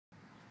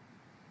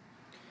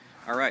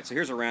Alright, so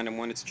here's a random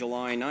one. It's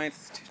July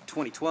 9th,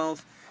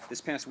 2012.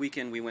 This past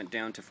weekend we went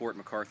down to Fort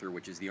MacArthur,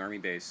 which is the Army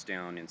base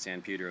down in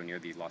San Pedro near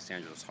the Los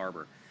Angeles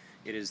harbor.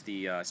 It is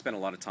the, I spent a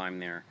lot of time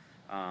there.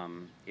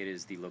 It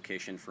is the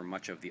location for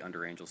much of the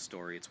Under Angels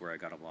story. It's where I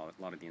got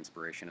a lot of the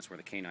inspiration. It's where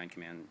the K-9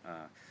 command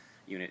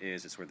unit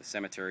is. It's where the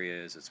cemetery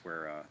is. It's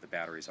where the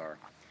batteries are.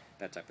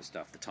 That type of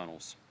stuff, the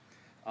tunnels.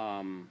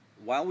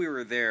 While we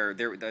were there,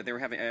 they were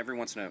having, every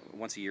once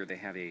a year they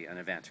have an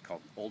event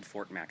called Old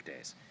Fort Mac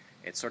Days.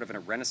 It's sort of a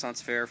Renaissance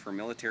fair for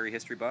military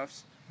history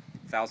buffs.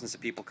 Thousands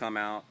of people come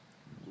out,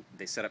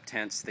 they set up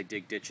tents, they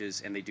dig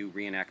ditches, and they do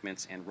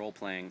reenactments and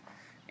role-playing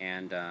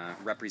and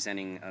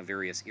representing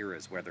various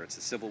eras, whether it's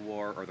the Civil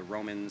War or the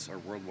Romans or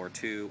World War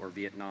II or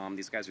Vietnam.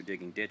 These guys are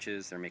digging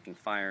ditches, they're making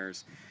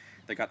fires,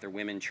 they got their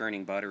women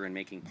churning butter and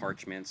making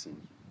parchments and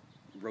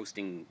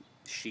roasting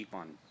sheep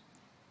on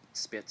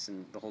spits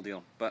and the whole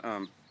deal. But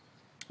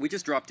we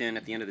just dropped in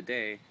at the end of the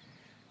day,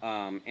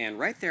 and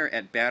right there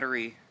at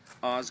Battery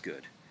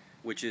Osgood,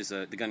 which is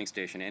the gunning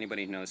station.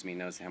 Anybody who knows me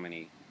knows how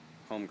many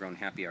homegrown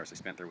happy hours I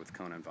spent there with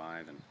Conan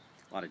Vive and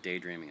a lot of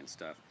daydreaming and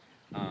stuff.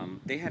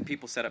 They had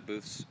people set up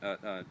booths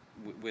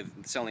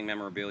with selling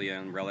memorabilia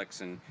and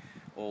relics and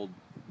old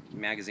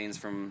magazines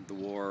from the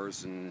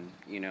wars and,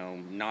 you know,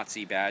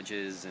 Nazi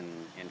badges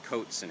and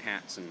coats and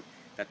hats and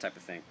that type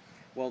of thing.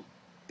 Well,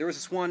 there was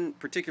this one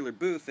particular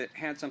booth that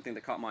had something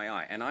that caught my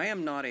eye, and I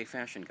am not a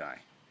fashion guy,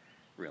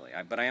 really,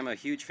 but I am a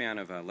huge fan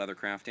of leather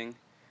crafting,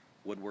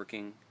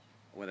 woodworking,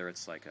 whether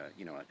it's like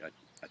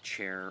a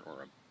chair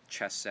or a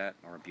chess set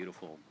or a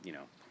beautiful, you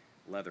know,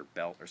 leather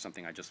belt or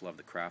something. I just love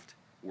the craft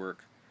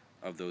work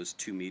of those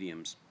two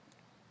mediums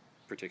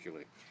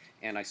particularly.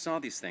 And I saw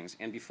these things,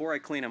 and before I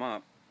clean them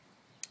up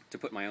to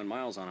put my own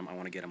miles on them, I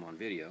want to get them on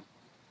video.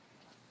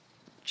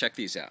 Check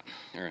these out.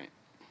 All right.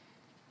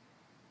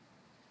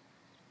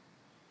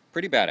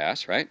 Pretty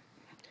badass, right?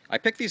 I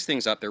picked these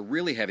things up. They're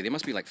really heavy. They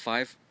must be like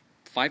five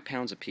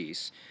pounds a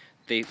piece.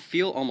 They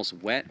feel almost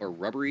wet or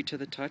rubbery to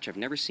the touch. I've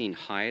never seen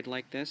hide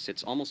like this.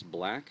 It's almost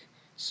black,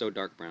 so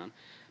dark brown.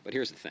 But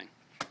here's the thing.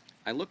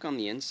 I look on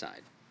the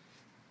inside,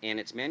 and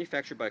it's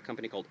manufactured by a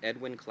company called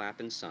EDWIN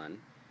Clapp & Son.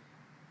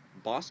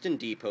 Boston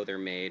Depot, they're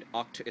made.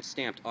 It's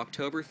stamped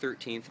October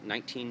 13th,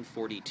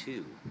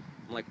 1942.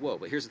 I'm like, whoa,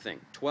 but here's the thing.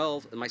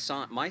 12, my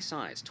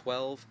size,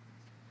 12,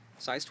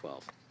 size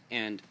 12,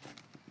 and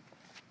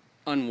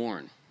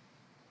unworn.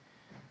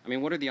 I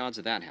mean, what are the odds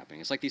of that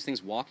happening? It's like these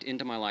things walked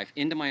into my life,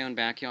 into my own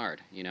backyard.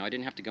 You know, I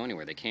didn't have to go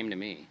anywhere. They came to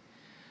me.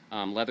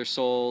 Leather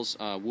soles,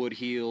 wood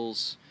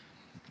heels,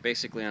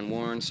 basically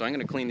unworn. So I'm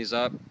going to clean these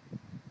up.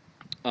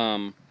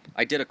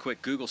 I did a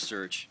quick Google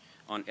search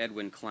on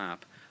EDWIN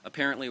Clapp.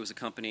 Apparently it was a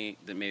company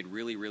that made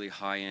really, really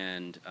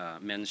high-end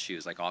men's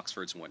shoes, like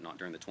Oxfords and whatnot,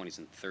 during the 20s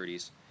and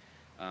 30s.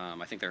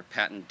 I think their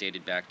patent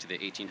dated back to the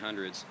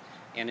 1800s.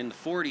 And in the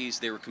 40s,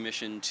 they were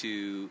commissioned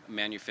to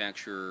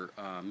manufacture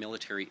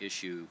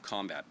military-issue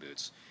combat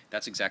boots.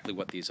 That's exactly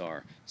what these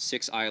are.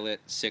 6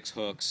 eyelet, 6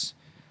 hooks,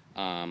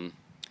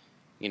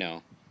 you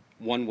know,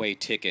 one-way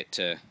ticket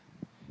to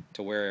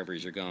wherever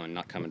you're going,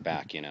 not coming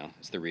back, you know.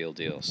 It's the real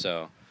deal.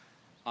 So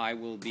I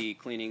will be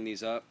cleaning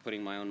these up,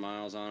 putting my own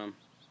miles on them,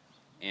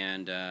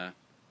 and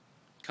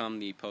come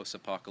the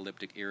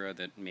post-apocalyptic era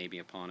that may be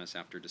upon us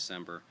after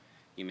December,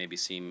 you may be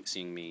seeing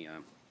me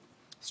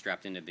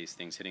strapped into these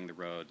things, hitting the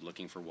road,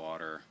 looking for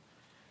water,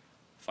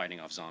 fighting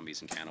off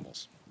zombies and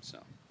cannibals. So,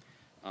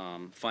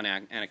 fun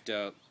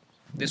anecdote.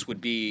 This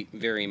would be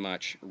very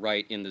much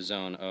right in the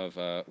zone of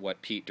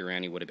what Pete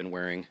Durante would have been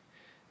wearing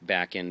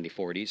back in the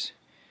 40s,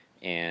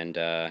 and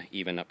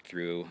even up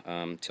through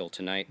till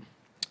tonight.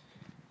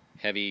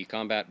 Heavy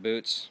combat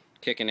boots,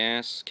 kicking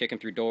ass, kicking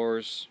through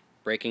doors,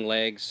 breaking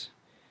legs,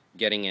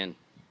 getting in.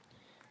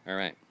 All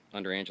right,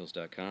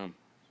 underangels.com.